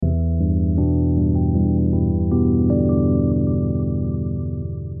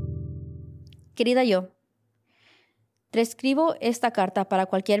Querida yo, te escribo esta carta para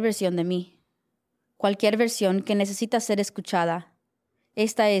cualquier versión de mí, cualquier versión que necesita ser escuchada.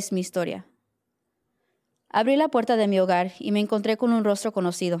 Esta es mi historia. Abrí la puerta de mi hogar y me encontré con un rostro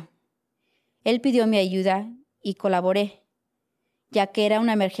conocido. Él pidió mi ayuda y colaboré, ya que era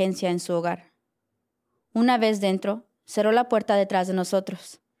una emergencia en su hogar. Una vez dentro, cerró la puerta detrás de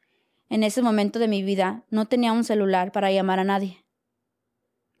nosotros. En ese momento de mi vida no tenía un celular para llamar a nadie.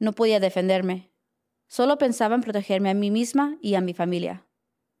 No podía defenderme. Solo pensaba en protegerme a mí misma y a mi familia.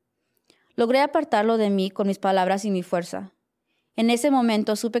 Logré apartarlo de mí con mis palabras y mi fuerza. En ese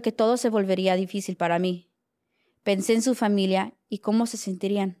momento supe que todo se volvería difícil para mí. Pensé en su familia y cómo se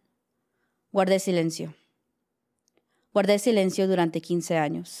sentirían. Guardé silencio. Guardé silencio durante 15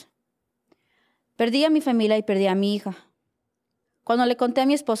 años. Perdí a mi familia y perdí a mi hija. Cuando le conté a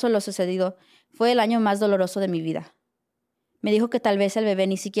mi esposo lo sucedido, fue el año más doloroso de mi vida. Me dijo que tal vez el bebé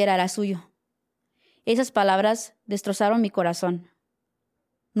ni siquiera era suyo. Esas palabras destrozaron mi corazón.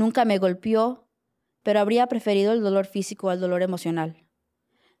 Nunca me golpeó, pero habría preferido el dolor físico al dolor emocional.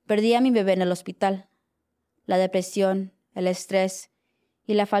 Perdí a mi bebé en el hospital. La depresión, el estrés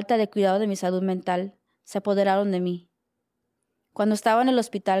y la falta de cuidado de mi salud mental se apoderaron de mí. Cuando estaba en el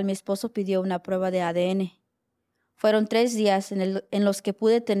hospital, mi esposo pidió una prueba de ADN. Fueron 3 días en los que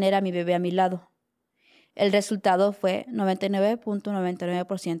pude tener a mi bebé a mi lado. El resultado fue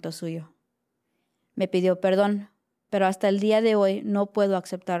 99.99% suyo. Me pidió perdón, pero hasta el día de hoy no puedo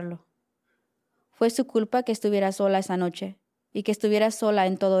aceptarlo. Fue su culpa que estuviera sola esa noche y que estuviera sola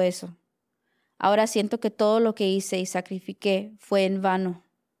en todo eso. Ahora siento que todo lo que hice y sacrifiqué fue en vano.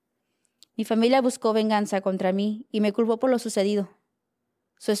 Mi familia buscó venganza contra mí y me culpó por lo sucedido.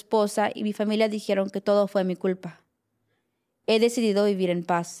 Su esposa y mi familia dijeron que todo fue mi culpa. He decidido vivir en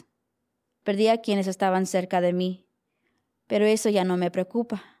paz. Perdí a quienes estaban cerca de mí, pero eso ya no me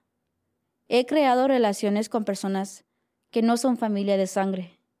preocupa. He creado relaciones con personas que no son familia de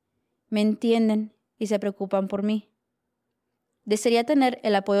sangre. Me entienden y se preocupan por mí. Desearía tener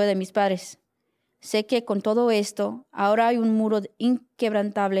el apoyo de mis padres. Sé que con todo esto, ahora hay un muro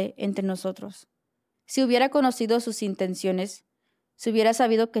inquebrantable entre nosotros. Si hubiera conocido sus intenciones, si hubiera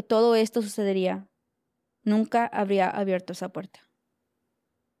sabido que todo esto sucedería, nunca habría abierto esa puerta.